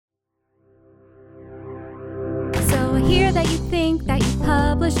you think that you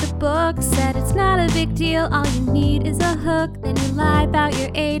published a book. Said it's not a big deal, all you need is a hook. Then you lie about your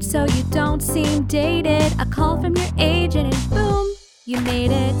age so you don't seem dated. A call from your agent and boom, you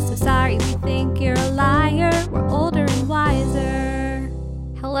made it. So sorry we think you're a liar, we're older and wiser.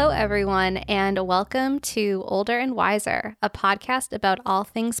 Hello everyone, and welcome to Older and Wiser, a podcast about all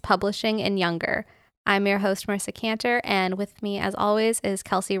things publishing and younger. I'm your host, Marissa Cantor, and with me, as always, is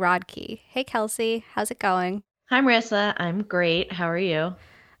Kelsey Rodkey. Hey, Kelsey. How's it going? Hi, Marissa. I'm great. How are you?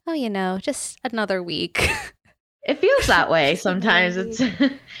 Oh, just another week. It feels that way sometimes. It's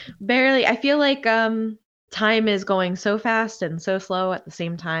barely. I feel like time is going so fast and so slow at the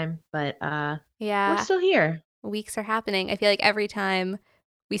same time, but yeah, we're still here. Weeks are happening. I feel like every time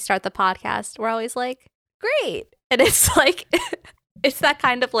we start the podcast, we're always like, great. And it's like... It's that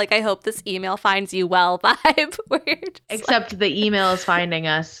kind of like, I hope this email finds you well vibe. Except the email is finding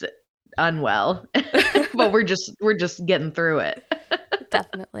us unwell, but we're just getting through it.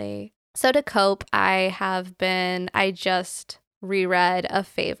 Definitely. So to cope, I just reread a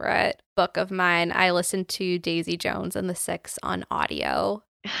favorite book of mine. I listened to Daisy Jones and the Six on audio.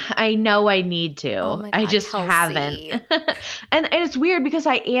 I know I need to. Oh my God, I just Kelsey. haven't. And it's weird because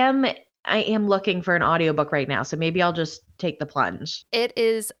I am looking for an audiobook right now, so maybe I'll just take the plunge. It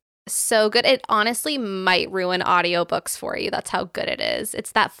is so good. It honestly might ruin audiobooks for you. That's how good it is.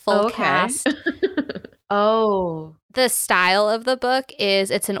 It's that full cast. Oh. The style of the book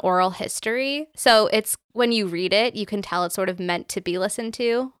it's an oral history. So it's when you read it, you can tell it's sort of meant to be listened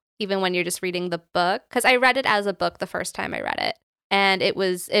to, even when you're just reading the book. Because I read it as a book the first time I read it. And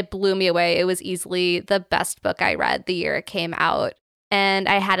it blew me away. It was easily the best book I read the year it came out. And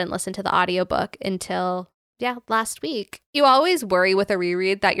I hadn't listened to the audiobook until, last week. You always worry with a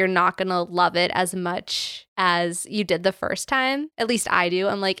reread that you're not going to love it as much as you did the first time. At least I do.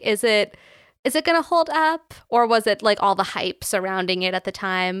 I'm like, is it going to hold up? Or was it like all the hype surrounding it at the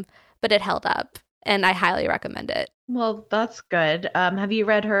time? But it held up. And I highly recommend it. Well, that's good. Have you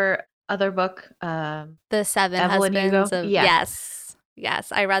read her other book? The Seven Evelyn Husbands Hugo? of... Yeah.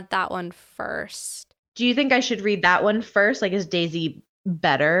 Yes. I read that one first. Do you think I should read that one first? Like, is Daisy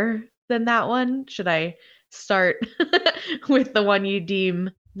better than that one? Should I start with the one you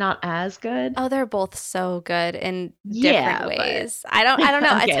deem not as good? Oh, they're both so good in different ways. But... I don't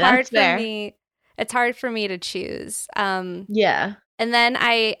know. Okay, it's hard for me. It's hard for me to choose. Yeah. And then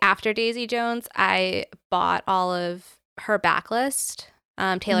after Daisy Jones, I bought all of her backlist,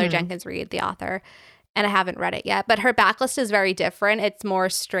 Taylor Jenkins Reid, the author. And I haven't read it yet, but her backlist is very different. It's more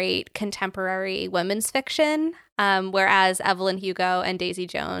straight contemporary women's fiction, whereas Evelyn Hugo and Daisy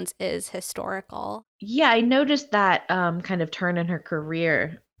Jones is historical. Yeah, I noticed that kind of turn in her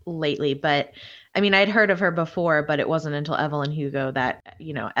career lately, but I mean, I'd heard of her before, but it wasn't until Evelyn Hugo that,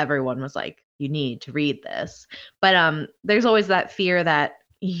 everyone was like, you need to read this. But there's always that fear that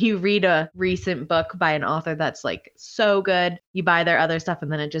you read a recent book by an author that's like so good, you buy their other stuff,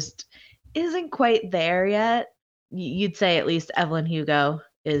 and then it just isn't quite there yet. You'd say at least Evelyn Hugo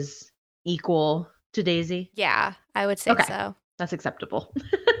is equal to Daisy? Yeah, I would say so. That's acceptable.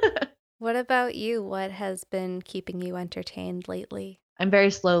 What about you? What has been keeping you entertained lately? I'm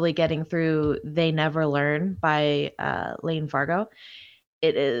very slowly getting through They Never Learn by Lane Fargo.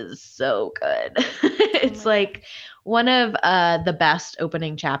 It is so good. It's like one of the best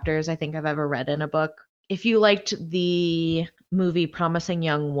opening chapters I think I've ever read in a book. If you liked the movie Promising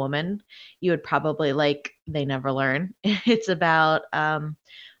Young Woman, you would probably like They Never Learn. It's about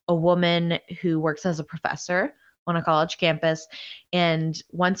a woman who works as a professor on a college campus, and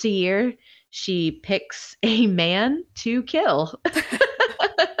once a year she picks a man to kill.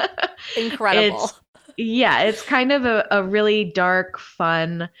 Incredible. It's kind of a really dark,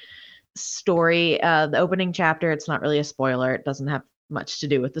 fun story. The opening chapter, it's not really a spoiler, it doesn't have much to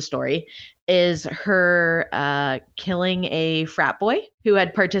do with the story, is her killing a frat boy who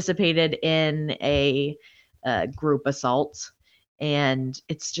had participated in a group assault. And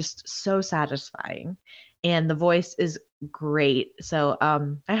it's just so satisfying. And the voice is great. So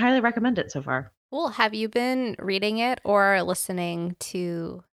I highly recommend it so far. Well, have you been reading it or listening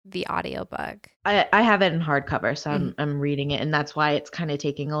to the audiobook? I have it in hardcover, so I'm reading it. And that's why it's kind of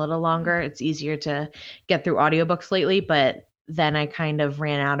taking a little longer. It's easier to get through audiobooks lately, but then I kind of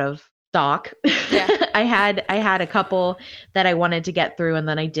ran out of stock. Yeah. I had a couple that I wanted to get through, and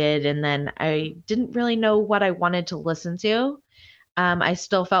then I did, and then I didn't really know what I wanted to listen to. I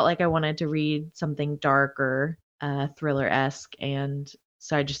still felt like I wanted to read something dark or thriller-esque, and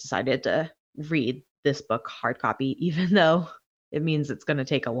so I just decided to read this book hard copy, even though it means it's going to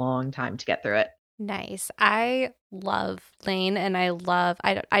take a long time to get through it. Nice. I love Lane, and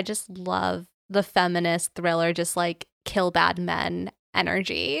I just love the feminist thriller, just like kill bad men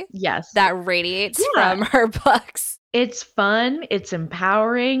energy. Yes. That radiates from her books. It's fun. It's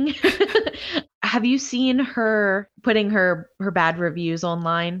empowering. Have you seen her putting her bad reviews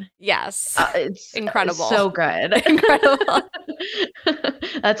online? Yes. It's incredible. So good. Incredible.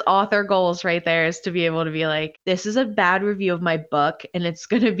 That's author goals right there, is to be able to be like, this is a bad review of my book, and it's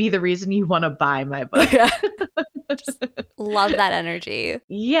going to be the reason you want to buy my book. Yeah. Just love that energy.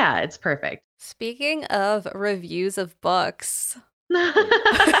 Yeah, it's perfect. Speaking of reviews of books.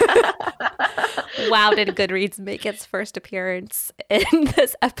 Wow, did Goodreads make its first appearance in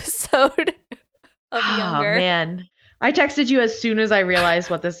this episode of Younger? Oh, man. I texted you as soon as I realized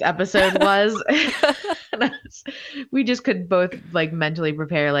what this episode was. We just could both like mentally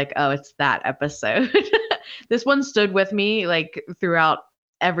prepare like, oh, it's that episode. This one stood with me like throughout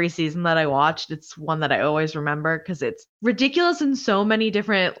every season that I watched. It's one that I always remember because it's ridiculous in so many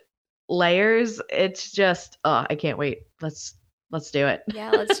different layers. It's just, I can't wait. Let's do it. Yeah,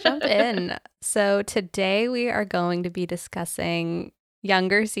 let's jump in. So today we are going to be discussing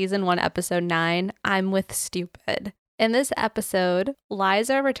Younger Season 1, Episode 9, I'm with Stupid. In this episode,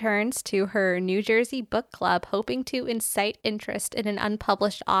 Liza returns to her New Jersey book club hoping to incite interest in an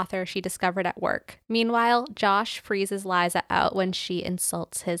unpublished author she discovered at work. Meanwhile, Josh freezes Liza out when she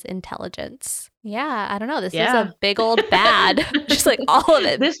insults his intelligence. Yeah, I don't know. This is a big old bad. Just like all of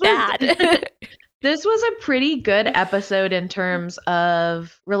it bad. This was a pretty good episode in terms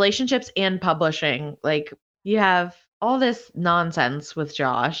of relationships and publishing. Like, you have all this nonsense with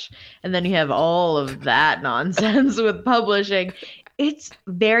Josh, and then you have all of that nonsense with publishing. It's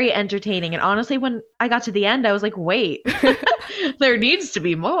very entertaining. And honestly, when I got to the end, I was like, wait, there needs to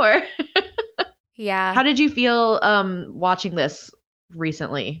be more. Yeah. How did you feel watching this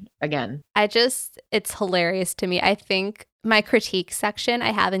recently again? It's hilarious to me. I think my critique section,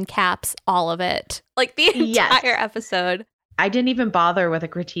 I have in caps all of it. Like the entire episode. I didn't even bother with a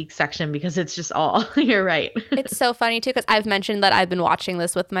critique section because it's just all, you're right. It's so funny too, because I've mentioned that I've been watching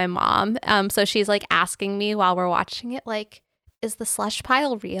this with my mom. So she's like asking me while we're watching it, like, is the slush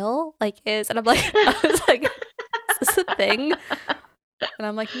pile real? And I'm like, I was like, is this a thing? And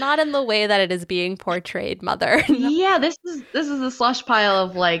I'm like, not in the way that it is being portrayed, mother. No. Yeah, this is the slush pile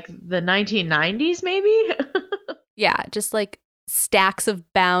of like the 1990s, maybe? Yeah, just like stacks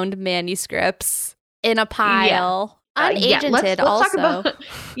of bound manuscripts in a pile. Unagented let's also. Talk about,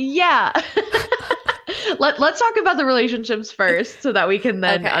 let's talk about the relationships first so that we can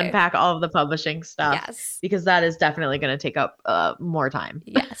then unpack all of the publishing stuff. Yes. Because that is definitely going to take up more time.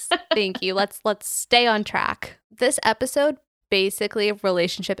 Yes. Thank you. Let's stay on track. This episode, basically,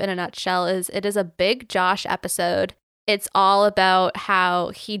 relationship in a nutshell, is a big Josh episode. It's all about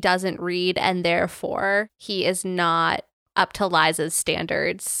how he doesn't read and therefore he is not up to Liza's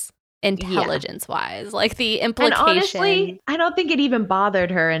standards. Intelligence wise, like the implication. And honestly, I don't think it even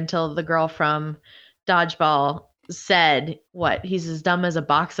bothered her until the girl from Dodgeball said, what, he's as dumb as a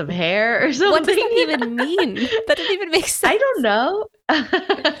box of hair or something. What does that even mean? That doesn't even make sense. I don't know.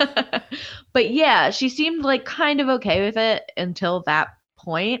 But yeah, she seemed like kind of okay with it until that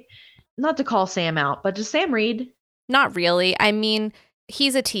point. Not to call Sam out, but does Sam read? Not really. I mean,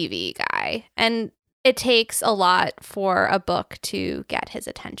 he's a TV guy, and it takes a lot for a book to get his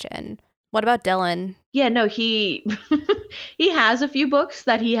attention. What about Dylan? Yeah, no, he has a few books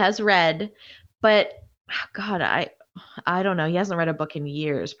that he has read, but God, I don't know. He hasn't read a book in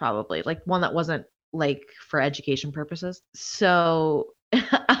years, probably. Like one that wasn't like for education purposes. So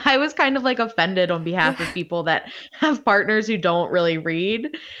I was kind of like offended on behalf of people that have partners who don't really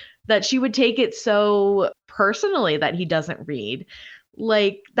read, that she would take it so personally that he doesn't read.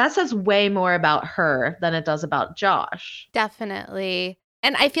 Like, that says way more about her than it does about Josh. Definitely.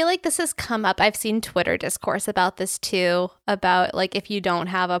 And I feel like this has come up. I've seen Twitter discourse about this too, about like if you don't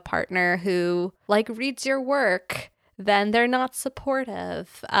have a partner who like reads your work, then they're not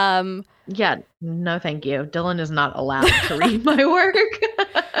supportive. Yeah, no thank you. Dylan is not allowed to read my work.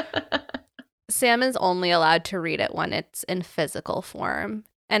 Sam is only allowed to read it when it's in physical form.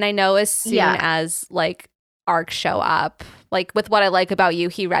 And I know as soon as like arcs show up, like with What I Like About You,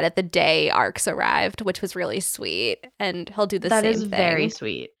 he read it the day arcs arrived, which was really sweet, and he'll do the same thing. That is very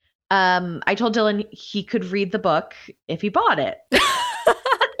sweet. I told Dylan he could read the book if he bought it.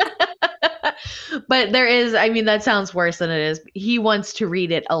 But there is, I mean, that sounds worse than it is. He wants to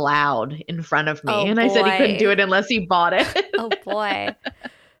read it aloud in front of me, and I said he couldn't do it unless he bought it. Oh boy.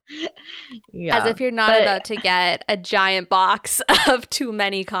 Yeah, as if you're not about to get a giant box of too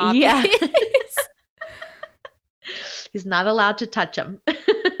many copies. Yeah. He's not allowed to touch them.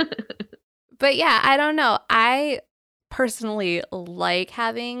 But yeah, I don't know. I personally like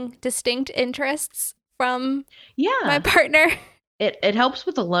having distinct interests from my Yeah. partner. It helps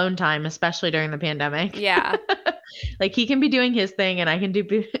with alone time, especially during the pandemic. Yeah. Like he can be doing his thing and I can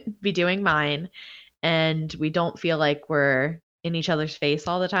be doing mine. And we don't feel like we're in each other's face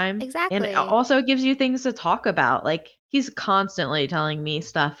all the time. And Exactly. also it gives you things to talk about. Like he's constantly telling me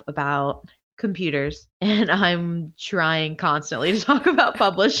stuff about computers and I'm trying constantly to talk about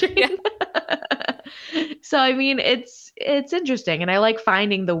publishing. Yeah. So I mean it's interesting and I like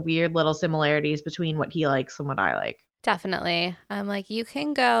finding the weird little similarities between what he likes and what I like. Definitely. I'm like, you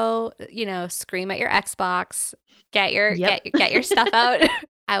can go, scream at your Xbox, get your Yep. get your stuff out.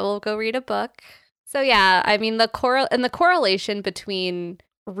 I will go read a book. So yeah, I mean the correlation between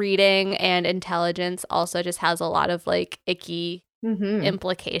reading and intelligence also just has a lot of like icky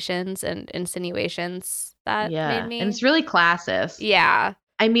implications and insinuations that made me. And it's really classist. Yeah.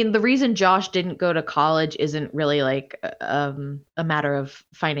 I mean, the reason Josh didn't go to college isn't really like a matter of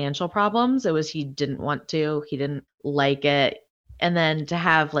financial problems. It was he didn't want to. He didn't like it. And then to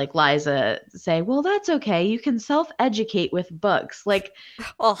have like Liza say, well, that's okay. You can self-educate with books. Like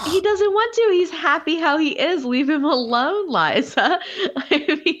he doesn't want to. He's happy how he is. Leave him alone, Liza.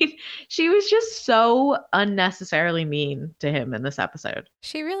 I mean, she was just so unnecessarily mean to him in this episode.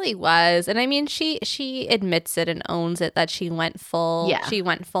 She really was. And I mean, she admits it and owns it that she went full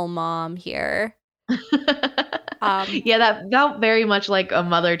mom here. Yeah, that felt very much like a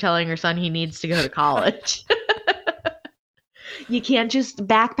mother telling her son he needs to go to college. You can't just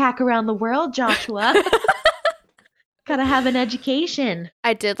backpack around the world, Joshua. Gotta have an education.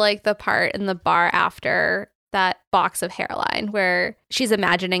 I did like the part in the bar after that box of hairline where she's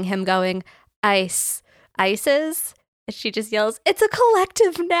imagining him going, ices. And she just yells, it's a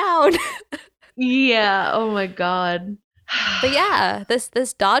collective noun. Yeah. Oh my God. But yeah, this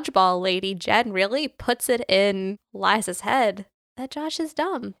dodgeball lady, Jen, really puts it in Liza's head that Josh is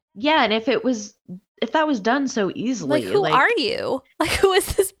dumb. Yeah, and if that was done so easily. Like, who are you? Like, who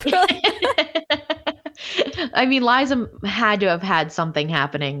is this brilliant? I mean, Liza had to have had something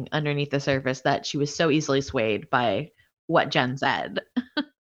happening underneath the surface that she was so easily swayed by what Jen said.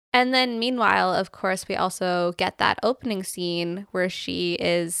 And then meanwhile, of course, we also get that opening scene where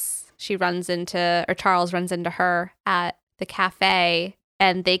Charles runs into her at the cafe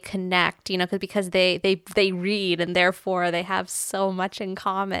and they connect, because they read and therefore they have so much in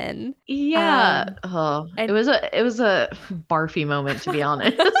common. Yeah. It was a barfy moment, to be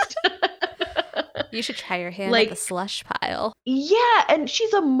honest. You should try your hand at the slush pile. Yeah, and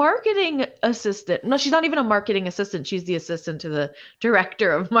she's a marketing assistant. No, she's not even a marketing assistant. She's the assistant to the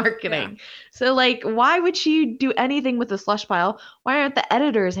director of marketing. Yeah. So, why would she do anything with the slush pile? Why aren't the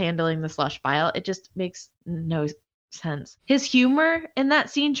editors handling the slush pile? It just makes no sense. His humor in that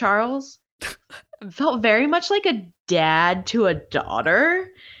scene, Charles, felt very much like a dad to a daughter,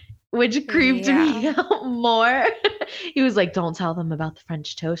 which creeped me out more. He was like, don't tell them about the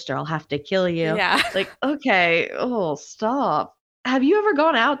French toaster. I'll have to kill you. Yeah. Okay. Oh, stop. Have you ever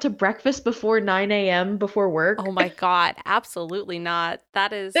gone out to breakfast before 9 a.m. before work? Oh my God. Absolutely not.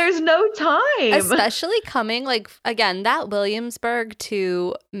 There's no time. Especially coming, again, that Williamsburg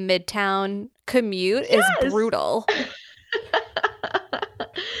to Midtown commute is brutal.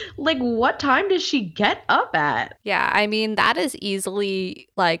 What time does she get up at? Yeah, I mean, that is easily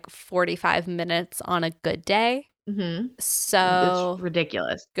 45 minutes on a good day. Mm-hmm. So it's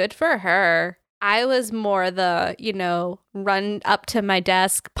ridiculous. Good for her. I was more the, run up to my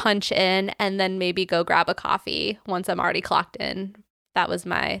desk, punch in, and then maybe go grab a coffee once I'm already clocked in. That was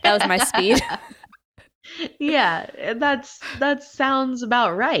my speed. Yeah, that sounds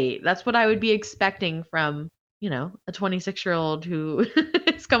about right. That's what I would be expecting from, a 26-year-old who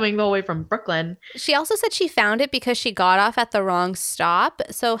is coming the whole way from Brooklyn. She also said she found it because she got off at the wrong stop.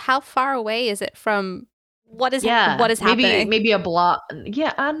 So how far away is it from what is happening? Maybe a block.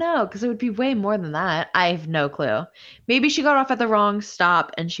 Yeah, I know, because it would be way more than that. I have no clue. Maybe she got off at the wrong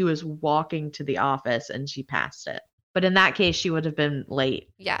stop and she was walking to the office and she passed it. But in that case, she would have been late.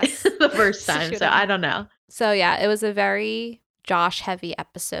 Yes. The first time. So I don't know. So yeah, it was a very Josh heavy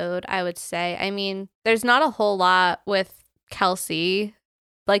episode, I would say. I mean, there's not a whole lot with Kelsey.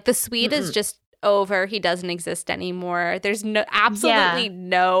 The Swede is just over. He doesn't exist anymore. There's absolutely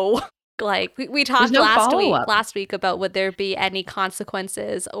no we talked last week about would there be any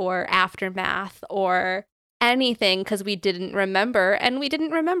consequences or aftermath or anything because we didn't remember, and we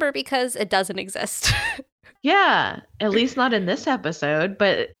didn't remember because it doesn't exist. Yeah, at least not in this episode,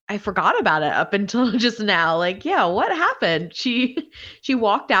 but I forgot about it up until just now. What happened? She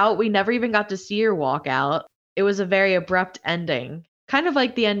walked out. We never even got to see her walk out. It was a very abrupt ending, kind of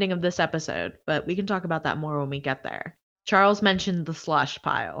like the ending of this episode, but we can talk about that more when we get there. Charles mentioned the slush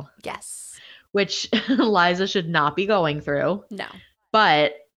pile. Yes. Which Liza should not be going through. No.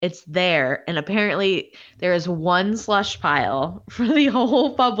 But it's there. And apparently there is one slush pile for the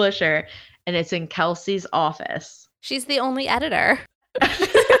whole publisher, and it's in Kelsey's office. She's the only editor.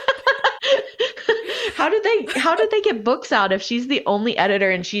 How did they get books out if she's the only editor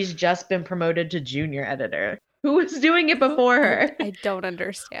and she's just been promoted to junior editor? Who was doing it before her? I don't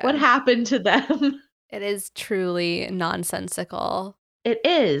understand. What happened to them? It is truly nonsensical. It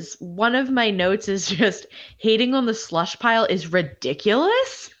is. One of my notes is just hating on the slush pile is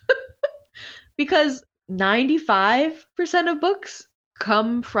ridiculous because 95% of books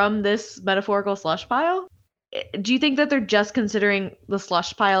come from this metaphorical slush pile. Do you think that they're just considering the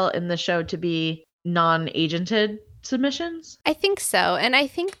slush pile in the show to be non-agented submissions? I think so. And I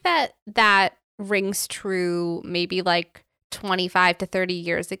think that rings true maybe like 25 to 30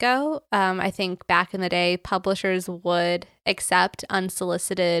 years ago. I think back in the day, publishers would accept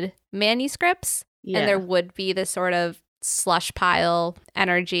unsolicited manuscripts, and there would be this sort of slush pile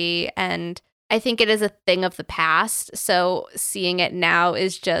energy. And I think it is a thing of the past. So seeing it now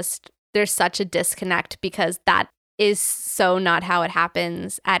is just, there's such a disconnect because that is so not how it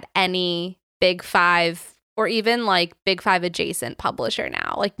happens at any Big Five or even like Big Five adjacent publisher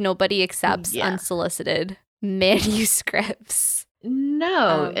now. Like nobody accepts unsolicited manuscripts.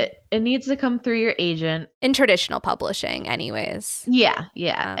 No, it needs to come through your agent. In traditional publishing, anyways. Yeah.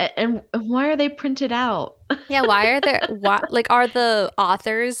 And why are they printed out? Yeah, why are there, are the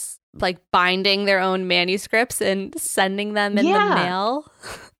authors like binding their own manuscripts and sending them in the mail?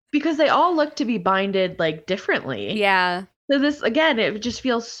 Because they all look to be binded like differently. Yeah. So this, again, it just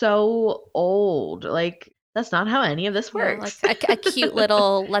feels so old. Like, that's not how any of this works. Yeah, like a cute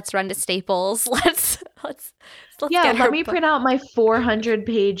little, let's run to Staples. Let's let me print out my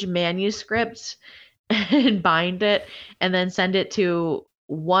 400-page manuscript and bind it and then send it to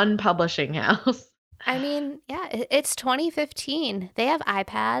one publishing house. I mean, yeah, it's 2015. They have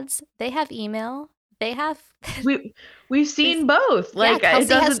iPads. They have email. They have... We've seen both. Like, it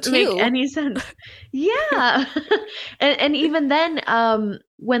doesn't make any sense. Yeah. and even then,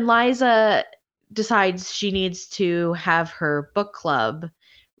 when Liza decides she needs to have her book club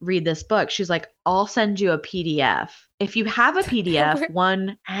read this book, she's like, I'll send you a PDF. If you have a PDF,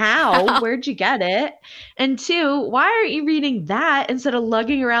 one, how? Where'd you get it? And two, why aren't you reading that instead of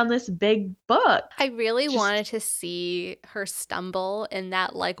lugging around this big book? I really wanted to see her stumble in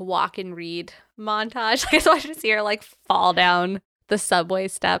that like walk and read montage. I just wanted to see her like fall down the subway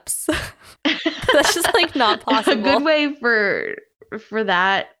steps. That's just like not possible. A good way for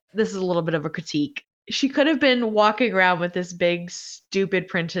that, this is a little bit of a critique. She could have been walking around with this big, stupid,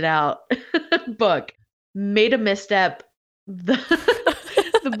 printed out book, made a misstep.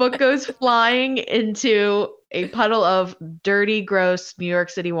 The book goes flying into a puddle of dirty, gross New York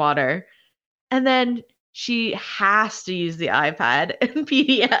City water. And then she has to use the iPad and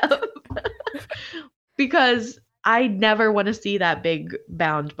PDF because I never want to see that big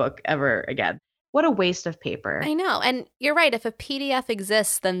bound book ever again. What a waste of paper. I know. And you're right. If a PDF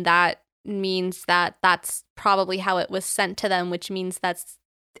exists, then that means that that's probably how it was sent to them, which means that's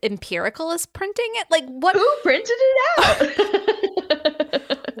Empirical is printing it. Like, what? Who printed it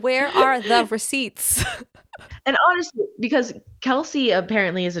out? Where are the receipts? And honestly, because Kelsey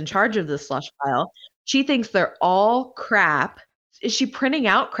apparently is in charge of the slush pile, she thinks they're all crap. Is she printing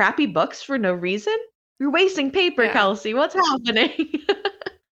out crappy books for no reason? You're wasting paper, Kelsey. What's happening?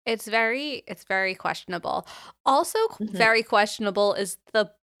 It's very questionable. Also, very questionable is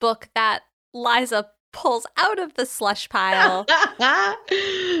the book that Liza pulls out of the slush pile.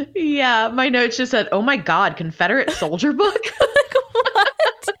 Yeah, my notes just said, oh my God, Confederate soldier book?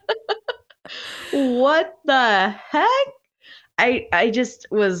 What? What the heck?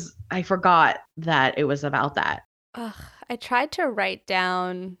 I forgot that it was about that. I tried to write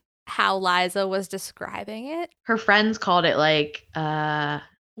down how Liza was describing it. Her friends called it like,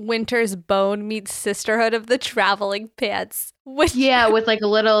 Winter's Bone meets Sisterhood of the Traveling Pants. With like a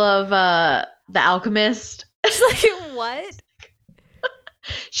little of The Alchemist. Like, what?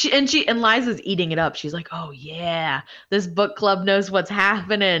 And Liza's eating it up. She's like, oh yeah, this book club knows what's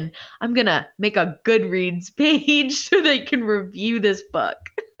happening. I'm gonna make a Goodreads page so they can review this book.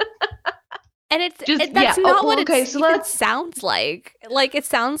 And that's not what it sounds like. Like, it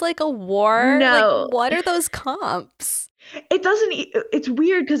sounds like a war. No. Like, what are those comps? It doesn't. It's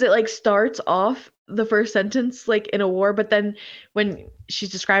weird because it like starts off the first sentence like in a war, but then when she's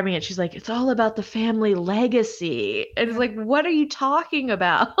describing it, she's like, it's all about the family legacy. And it's like, what are you talking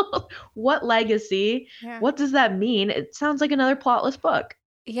about? What legacy? Yeah. What does that mean? It sounds like another plotless book.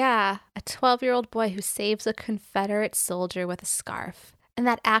 Yeah, a 12-year-old boy who saves a Confederate soldier with a scarf. And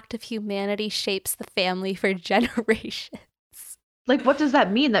that act of humanity shapes the family for generations. Like, what does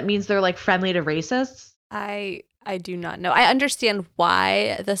that mean? That means they're like friendly to racists? I do not know. I understand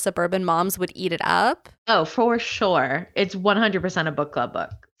why the suburban moms would eat it up. Oh, for sure. It's 100% a book club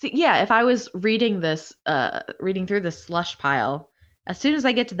book. See, yeah, if I was reading this, reading through this slush pile, as soon as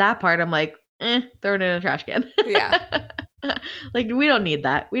I get to that part, I'm like, throw it in a trash can. Yeah. Like, we don't need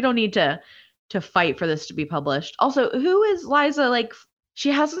that. We don't need to fight for this to be published. Also, who is Liza? Like, she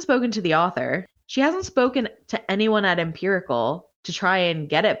hasn't spoken to the author. She hasn't spoken to anyone at Empirical to try and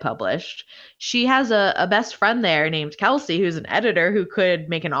get it published. She has a best friend there named Kelsey, who's an editor who could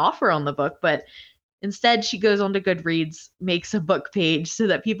make an offer on the book, but instead she goes onto Goodreads, makes a book page so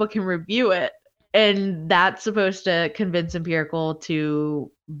that people can review it. And that's supposed to convince Empirical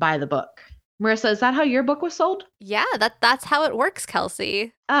to buy the book. Marissa, is that how your book was sold? Yeah, that's how it works,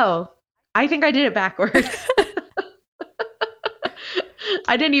 Kelsey. Oh, I think I did it backwards.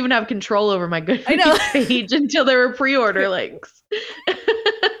 I didn't even have control over my Goodreads page until there were pre-order links.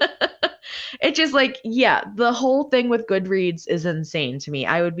 It's just like, yeah, the whole thing with Goodreads is insane to me.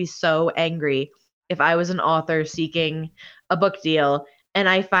 I would be so angry if I was an author seeking a book deal and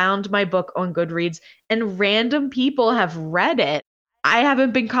I found my book on Goodreads and random people have read it. I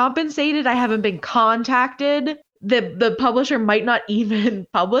haven't been compensated. I haven't been contacted. The publisher might not even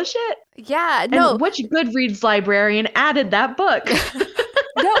publish it. Yeah, no. And which Goodreads librarian added that book?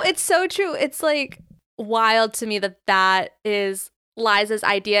 No, it's so true. It's like wild to me that is Liza's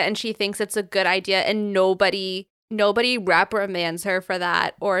idea and she thinks it's a good idea and nobody reprimands her for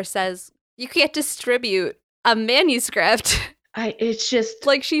that or says you can't distribute a manuscript. It's just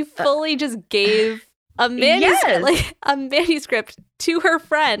like she fully just gave a manuscript, like a manuscript to her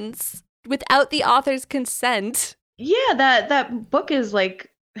friends without the author's consent. Yeah, that book is like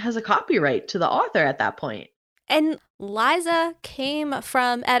has a copyright to the author at that point. And Liza came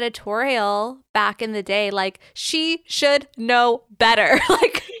from editorial back in the day. Like, she should know better.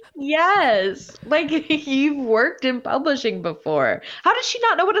 Like, yes. Like, you've worked in publishing before. How did she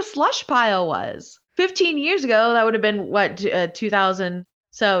not know what a slush pile was? 15 years ago, that would have been, what, 2000?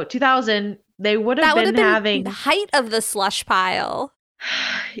 So, 2000, they would have been having... the height of the slush pile.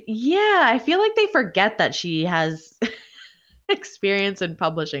 Yeah, I feel like they forget that she has experience in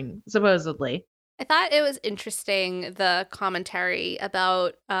publishing, supposedly. I thought it was interesting, the commentary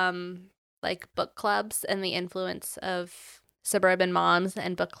about like book clubs and the influence of suburban moms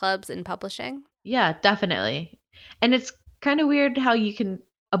and book clubs in publishing. Yeah, definitely. And it's kind of weird how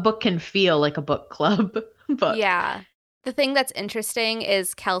a book can feel like a book club book. Yeah. The thing that's interesting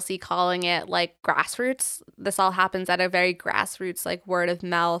is Kelsey calling it like grassroots. This all happens at a very grassroots, like word of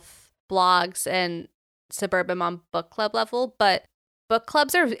mouth blogs and suburban mom book club level, but book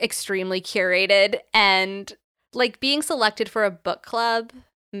clubs are extremely curated and like being selected for a book club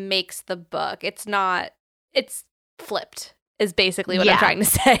makes the book. It's flipped is basically what I'm trying to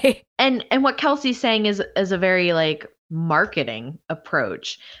say. And what Kelsey's saying is a very like marketing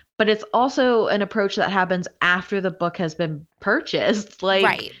approach, but it's also an approach that happens after the book has been purchased. Like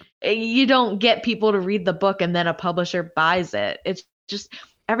right. You don't get people to read the book and then a publisher buys it. It's just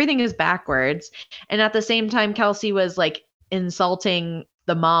everything is backwards. And at the same time, Kelsey was like insulting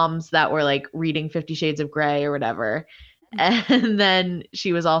the moms that were like reading 50 Shades of Grey or whatever. And then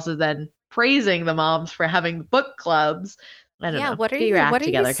she was also then praising the moms for having book clubs. I don't know. What are you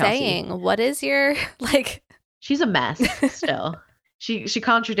saying? Kelsey. What is your like? She's a mess still. She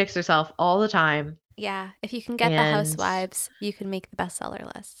contradicts herself all the time. Yeah. If you can get the housewives, you can make the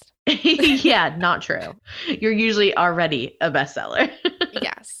bestseller list. Yeah, not true. You're usually already a bestseller.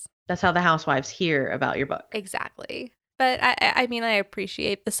 Yes. That's how the housewives hear about your book. Exactly. But I mean, I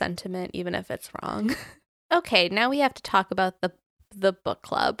appreciate the sentiment, even if it's wrong. Okay, now we have to talk about the book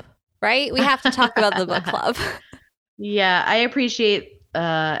club, right? We have to talk about the book club. Yeah, I appreciate,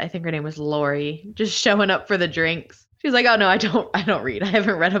 I think her name was Lori, just showing up for the drinks. She's like, oh no, I don't read. I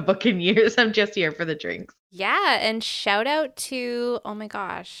haven't read a book in years. I'm just here for the drinks. Yeah, and shout out to, oh my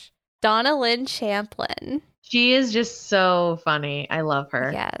gosh, Donna Lynn Champlin. She is just so funny. I love her.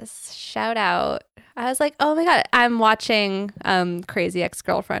 Yes, shout out. I was like, oh my God, I'm watching Crazy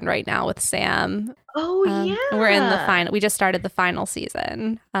Ex-Girlfriend right now with Sam. Oh, yeah. We're in the final. We just started the final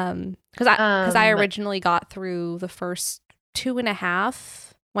season. Because I originally got through the first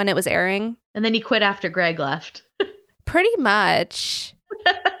 2.5 when it was airing. And then he quit after Greg left. Pretty much.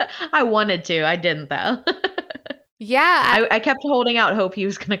 I wanted to. I didn't, though. Yeah. I kept holding out hope he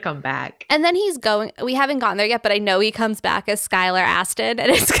was going to come back. And then he's going, we haven't gotten there yet, but I know he comes back as Skylar Aston,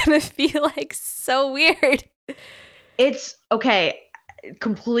 and it's going to be like so weird. It's okay.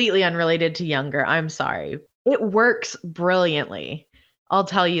 completely unrelated to Younger. I'm sorry. It works brilliantly. I'll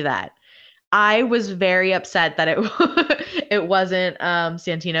tell you that. I was very upset that it wasn't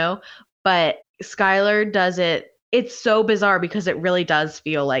Santino, but Skylar does it. It's so bizarre because it really does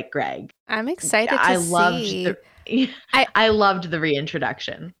feel like Greg. I'm excited I to loved see. I loved the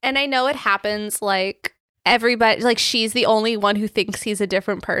reintroduction. And I know it happens like everybody, like she's the only one who thinks he's a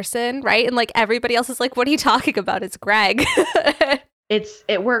different person, right? And like everybody else is like, what are you talking about? It's Greg.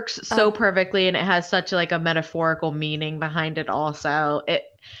 It works so perfectly, and it has such like a metaphorical meaning behind it also.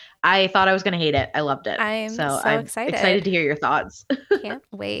 I thought I was going to hate it. I loved it. I'm excited to hear your thoughts. Can't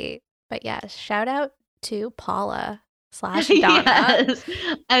wait. But yes, shout out to Paula / Donna. Yes,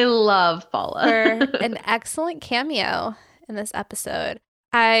 I love Paula. For an excellent cameo in this episode.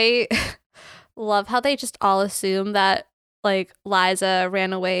 I love how they just all assume that like Liza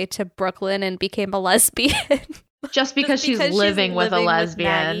ran away to Brooklyn and became a lesbian. Just because she's living with a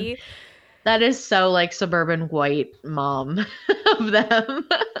lesbian. With that is so like suburban white mom of them.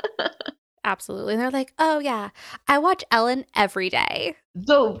 Absolutely. And they're like, oh yeah, I watch Ellen every day.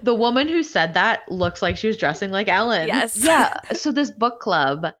 The woman who said that looks like she was dressing like Ellen. Yes. Yeah. So this book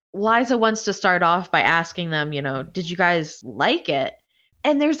club, Liza wants to start off by asking them, did you guys like it?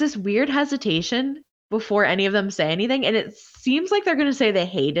 And there's this weird hesitation before any of them say anything. And it seems like they're going to say they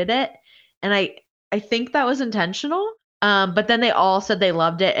hated it. And I think that was intentional. But then they all said they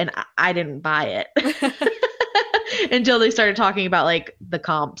loved it, and I didn't buy it until they started talking about like the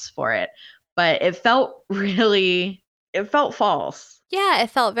comps for it. But it felt false. Yeah, it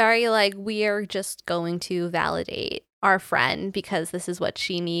felt very like we're just going to validate our friend because this is what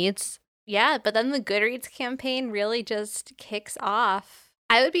she needs. Yeah, but then the Goodreads campaign really just kicks off.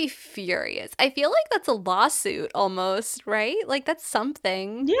 I would be furious. I feel like that's a lawsuit almost, right? Like that's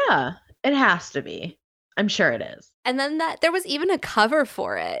something. Yeah, it has to be. I'm sure it is. And then there was even a cover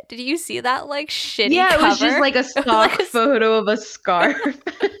for it. Did you see that like shitty cover? Yeah, it was just like a stock photo of a scarf.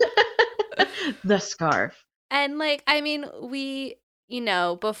 The scarf. And like, I mean, we,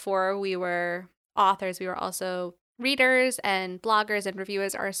 before we were authors, we were also readers and bloggers and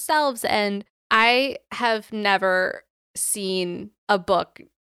reviewers ourselves. And I have never seen a book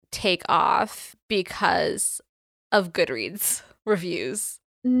take off because of Goodreads reviews.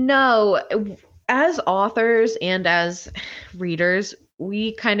 No. As authors and as readers,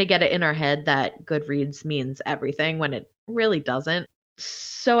 we kind of get it in our head that Goodreads means everything when it really doesn't.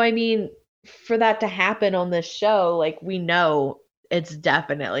 So, I mean, for that to happen on this show, like we know it's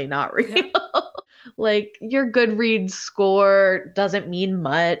definitely not real. Yeah. Like your Goodreads score doesn't mean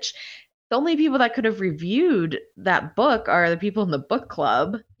much. The only people that could have reviewed that book are the people in the book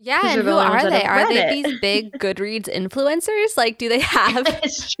club. Yeah, and who are they? Are they these big Goodreads influencers? Like, do they have...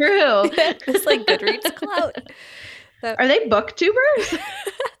 It's true. This, like, Goodreads clout? Are they booktubers?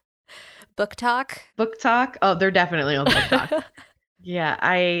 Book Talk? Book Talk? Oh, they're definitely on Book Talk. Yeah,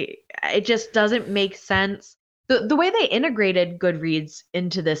 it just doesn't make sense. The way they integrated Goodreads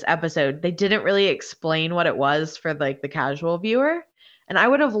into this episode, they didn't really explain what it was for, like, the casual viewer. And I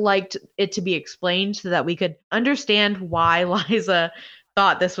would have liked it to be explained so that we could understand why Liza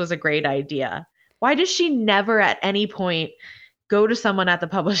thought this was a great idea. Why does she never at any point go to someone at the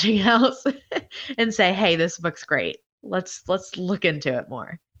publishing house and say, hey, this book's great. Let's look into it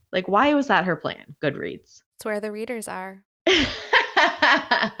more. Like, why was that her plan? Goodreads. It's where the readers are.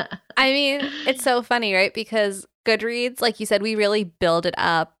 I mean, it's so funny, right? Because Goodreads, like you said, we really build it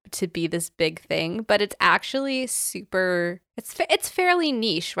up to be this big thing, but it's actually it's fairly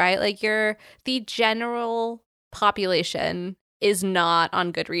niche, right? Like the general population is not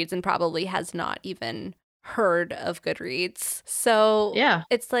on Goodreads and probably has not even heard of Goodreads. So yeah,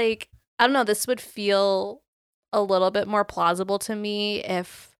 it's like, I don't know, this would feel a little bit more plausible to me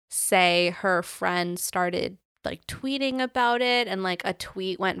if, say, her friend started like tweeting about it and like a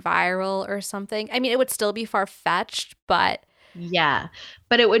tweet went viral or something. I mean, it would still be far-fetched, but yeah,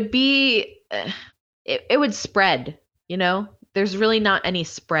 but it would be it would spread, there's really not any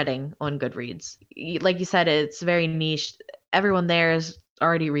spreading on Goodreads. Like you said, it's very niche. Everyone there is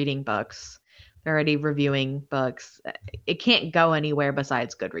already reading books. They're already reviewing books. It can't go anywhere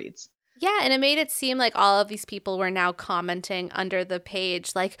besides Goodreads. Yeah, and it made it seem like all of these people were now commenting under the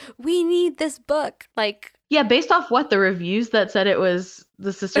page like, we need this book. Like, yeah, based off what the reviews that said it was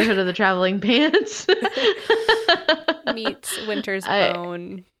the Sisterhood of the Traveling Pants. Meets Winter's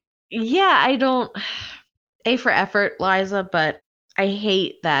Bone. Yeah, I don't... A for effort, Liza, but I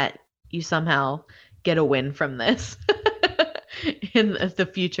hate that you somehow get a win from this in the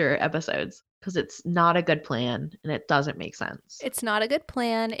future episodes. because it's not a good plan and it doesn't make sense. It's not a good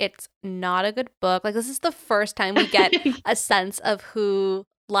plan. It's not a good book. Like, this is the first time we get a sense of who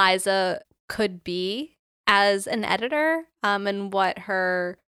Liza could be as an editor, and what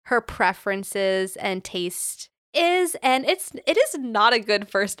her preferences and taste is. And it is not a good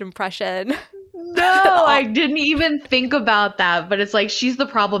first impression. No, I didn't even think about that. But it's like, she's the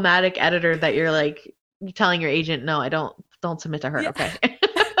problematic editor that you're like telling your agent, no, I don't submit to her. Yeah. Okay.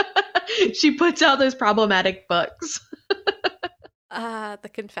 She puts out those problematic books. The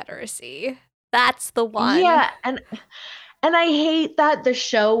Confederacy. That's the one. Yeah, and I hate that the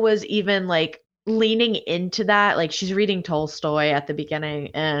show was even like leaning into that. Like, she's reading Tolstoy at the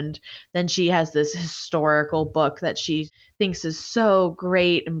beginning, and then she has this historical book that she thinks is so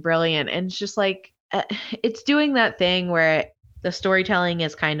great and brilliant. And it's just like, it's doing that thing where the storytelling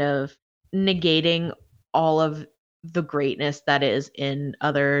is kind of negating all of the greatness that is in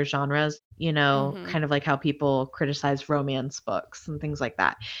other genres, kind of like how people criticize romance books and things like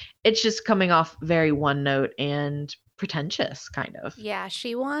that. It's just coming off very one note and pretentious, kind of. Yeah,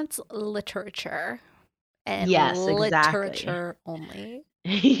 she wants literature. And yes, literature only.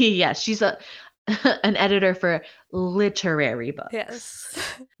 Yes, she's an editor for literary books. Yes.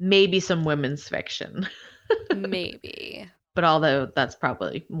 Maybe some women's fiction. Maybe. But although that's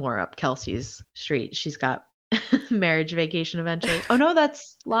probably more up Kelsey's street. She's got Marriage Vacation Adventures. Oh no,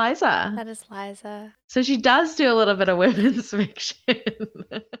 that's Liza. That is Liza. So she does do a little bit of women's fiction.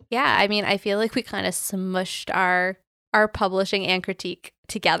 Yeah, I mean, I feel like we kind of smushed our publishing and critique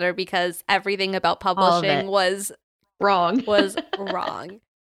together because everything about publishing was wrong.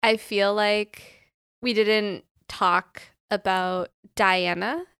 I feel like we didn't talk about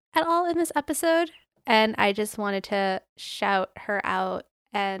Diana at all in this episode, and I just wanted to shout her out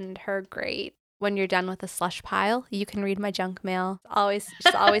and her great. When you're done with the slush pile, you can read my junk mail. Always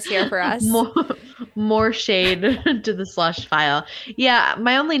here for us. More shade to the slush pile. Yeah,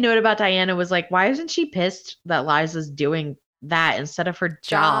 my only note about Diana was like, why isn't she pissed that Liza's doing that instead of her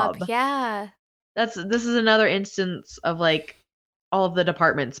job? Yeah. This is another instance of like all of the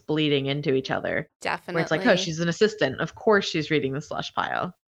departments bleeding into each other. Definitely. Where it's like, oh, she's an assistant. Of course she's reading the slush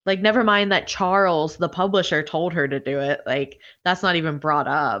pile. Like, never mind that Charles, the publisher, told her to do it. Like, that's not even brought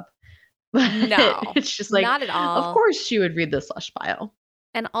up. No, it's just like, not at all. Of course she would read the slush pile.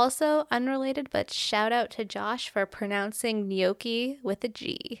 And also unrelated, but shout out to Josh for pronouncing gnocchi with a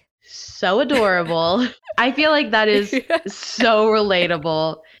G. So adorable. I feel like that is so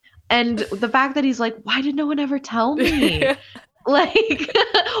relatable. And the fact that he's like, why did no one ever tell me? Like,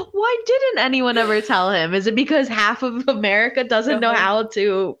 why didn't anyone ever tell him? Is it because half of America doesn't know how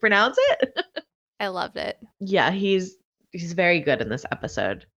to pronounce it? I loved it. Yeah, he's very good in this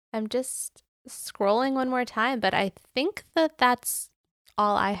episode. I'm just scrolling one more time, but I think that's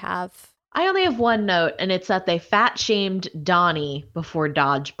all I have. I only have one note, and it's that they fat shamed Donnie before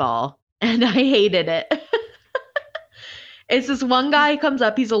Dodgeball, and I hated it. It's this one guy comes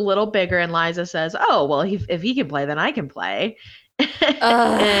up, he's a little bigger, and Liza says, oh, well, if he can play, then I can play.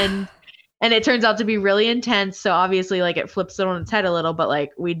 And it turns out to be really intense, so obviously, like, it flips it on its head a little, but,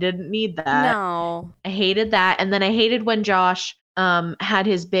 like, we didn't need that. No. I hated that, and then I hated when Josh had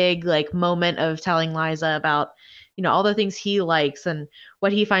his big like moment of telling Liza about, all the things he likes and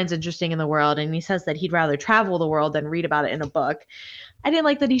what he finds interesting in the world. And he says that he'd rather travel the world than read about it in a book. I didn't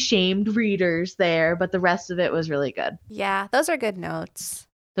like that he shamed readers there, but the rest of it was really good. Yeah, those are good notes.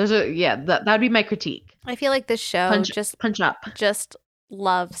 That would be my critique. I feel like this show punch up just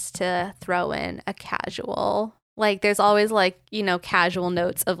loves to throw in a casual. Like, there's always like, casual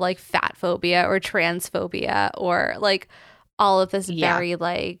notes of like fat phobia or transphobia or like all of this very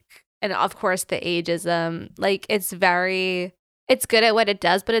like, and of course the ageism, like it's good at what it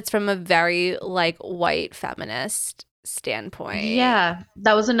does, but it's from a very like white feminist standpoint. Yeah,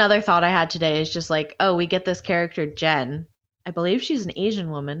 that was another thought I had today, is just like, oh, we get this character Jen. I believe she's an Asian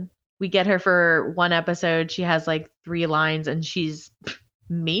woman. We get her for one episode. She has like 3 lines and she's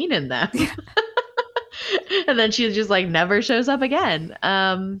mean in them. And then she just like never shows up again.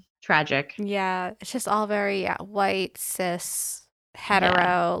 Tragic. Yeah, it's just all very white, cis, hetero.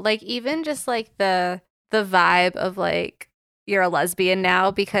 Yeah. Like, even just like the vibe of like, you're a lesbian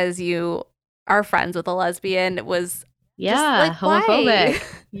now because you are friends with a lesbian was just, like, homophobic. Why?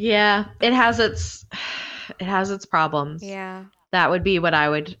 Yeah, it has its problems. Yeah, that would be what I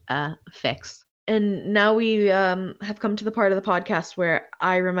would fix. And now we have come to the part of the podcast where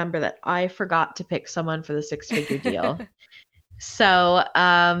I remember that I forgot to pick someone for the 6-figure deal. So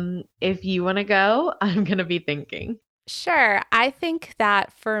if you want to go, I'm going to be thinking. Sure. I think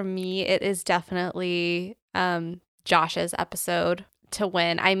that for me, it is definitely Josh's episode to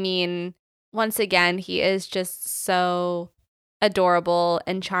win. I mean, once again, he is just so adorable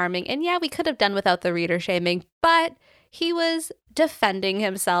and charming. And yeah, we could have done without the reader shaming, but he was defending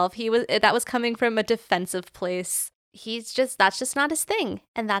himself. That was coming from a defensive place. That's just not his thing,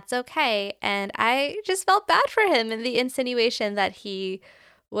 and that's okay. And I just felt bad for him in the insinuation that he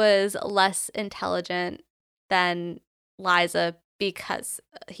was less intelligent than Liza because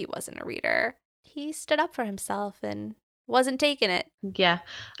he wasn't a reader. He stood up for himself and wasn't taking it. Yeah,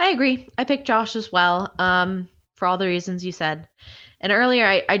 I agree. I picked Josh as well, for all the reasons you said. And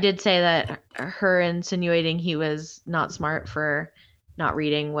earlier I did say that her insinuating he was not smart for not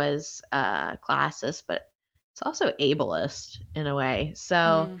reading was classist, but it's also ableist in a way.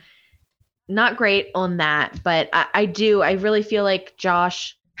 So not great on that. But I really feel like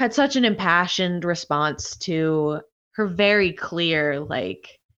Josh had such an impassioned response to her very clear,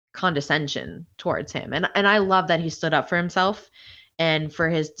 like, condescension towards him. And I love that he stood up for himself and for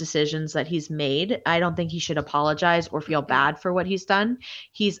his decisions that he's made. I don't think he should apologize or feel bad for what he's done.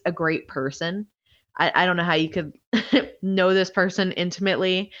 He's a great person. I don't know how you could know this person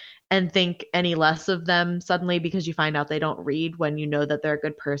intimately and think any less of them suddenly because you find out they don't read, when you know that they're a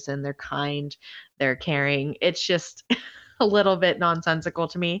good person, they're kind, they're caring. It's just a little bit nonsensical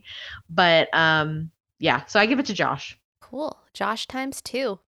to me. But yeah, so I give it to Josh. Cool. Josh times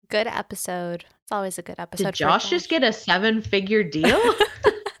 2. Good episode. It's always a good episode. Did Josh just get a 7-figure deal?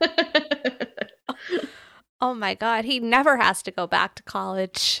 Oh my God. He never has to go back to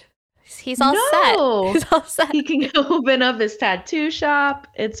college. He's all set. He's all set. He can open up his tattoo shop.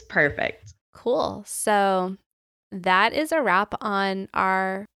 It's perfect. Cool. So that is a wrap on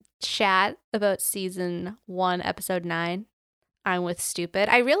our chat about season 1, episode 9. I'm with Stupid.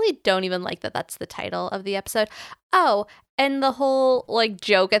 I really don't even like that that's the title of the episode. Oh, and the whole like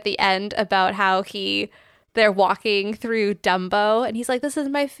joke at the end about how they're walking through Dumbo and he's like, this is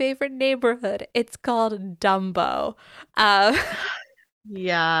my favorite neighborhood. It's called Dumbo.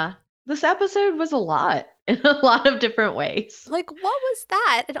 Yeah. This episode was a lot in a lot of different ways. Like, what was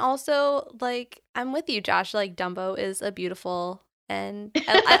that? And also, like, I'm with you, Josh. Like, Dumbo is a beautiful, and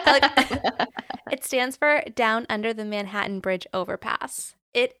I it stands for Down Under the Manhattan Bridge Overpass.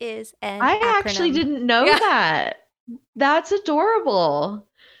 It is an acronym. Actually didn't know that. That's adorable.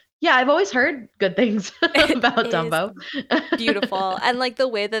 Yeah, I've always heard good things about Dumbo. Beautiful. And like the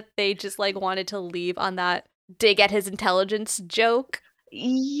way that they just like wanted to leave on that dig at his intelligence joke.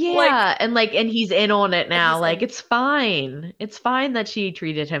 Yeah, and he's in on it now. Like, it's fine. It's fine that she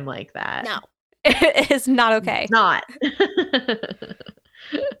treated him like that. No, it is not okay. It's not.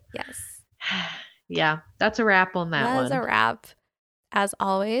 Yes. Yeah, that's a wrap on that one. That's a wrap. As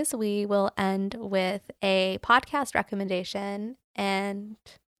always, we will end with a podcast recommendation. And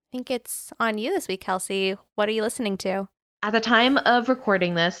I think it's on you this week, Kelsey. What are you listening to? At the time of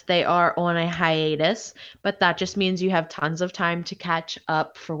recording this, they are on a hiatus, but that just means you have tons of time to catch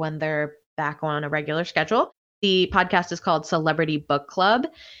up for when they're back on a regular schedule. The podcast is called Celebrity Book Club.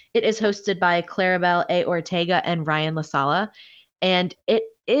 It is hosted by Claribel A. Ortega and Ryan LaSala, and it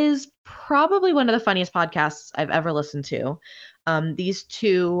is probably one of the funniest podcasts I've ever listened to. These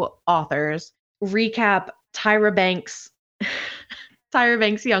two authors recap Tyra Banks'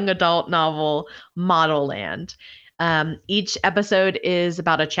 young adult novel, Model Land. Each episode is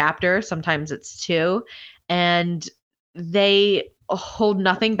about a chapter. Sometimes it's 2. And they hold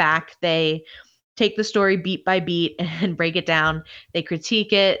nothing back. They take the story beat by beat and break it down. They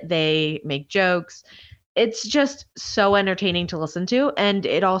critique it. They make jokes. It's just so entertaining to listen to. And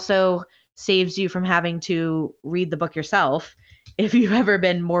it also saves you from having to read the book yourself. If you've ever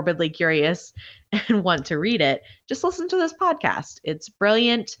been morbidly curious and want to read it, just listen to this podcast. It's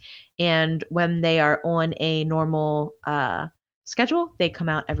brilliant. And when they are on a normal schedule, they come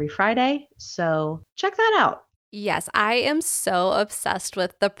out every Friday. So check that out. Yes, I am so obsessed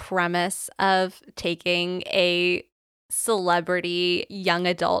with the premise of taking a celebrity young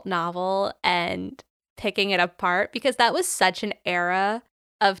adult novel and picking it apart, because that was such an era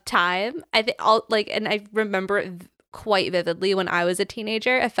of time. I think and I remember it quite vividly when I was a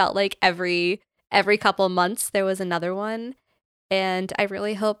teenager. It felt like every couple months there was another one. And I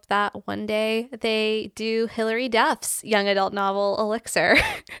really hope that one day they do Hilary Duff's young adult novel, Elixir.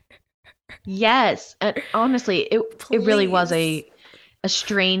 Yes. And honestly, it really was a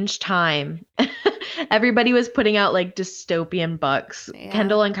strange time. Everybody was putting out like dystopian books. Yeah.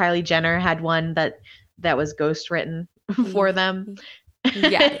 Kendall and Kylie Jenner had one that was ghostwritten for them.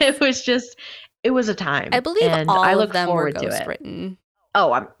 Yes. It was a time. I believe all of them were ghostwritten.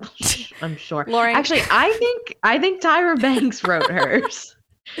 Oh, I'm sure. Lauren. Actually, I think Tyra Banks wrote hers.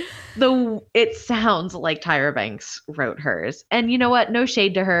 It sounds like Tyra Banks wrote hers. And you know what? No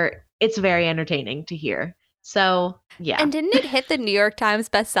shade to her. it's very entertaining to hear. So yeah. And didn't it hit the New York Times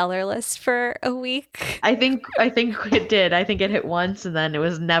bestseller list for a week? I think it did. I think it hit once and then it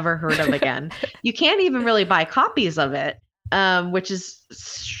was never heard of again. You can't even really buy copies of it, which is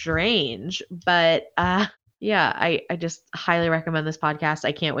strange. But yeah, I just highly recommend this podcast.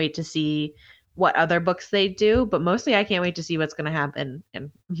 I can't wait to see what other books they do, but mostly I can't wait to see what's going to happen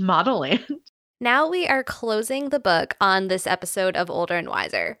in Modelland. Now we are closing the book on this episode of Older and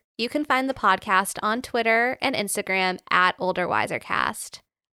Wiser. You can find the podcast on Twitter and Instagram at OlderWiserCast.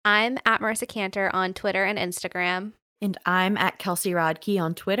 I'm at Marissa Cantor on Twitter and Instagram. And I'm at Kelsey Rodkey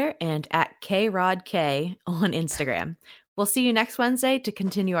on Twitter and at KRodK on Instagram. We'll see you next Wednesday to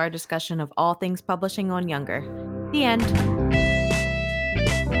continue our discussion of all things publishing on Younger. The end.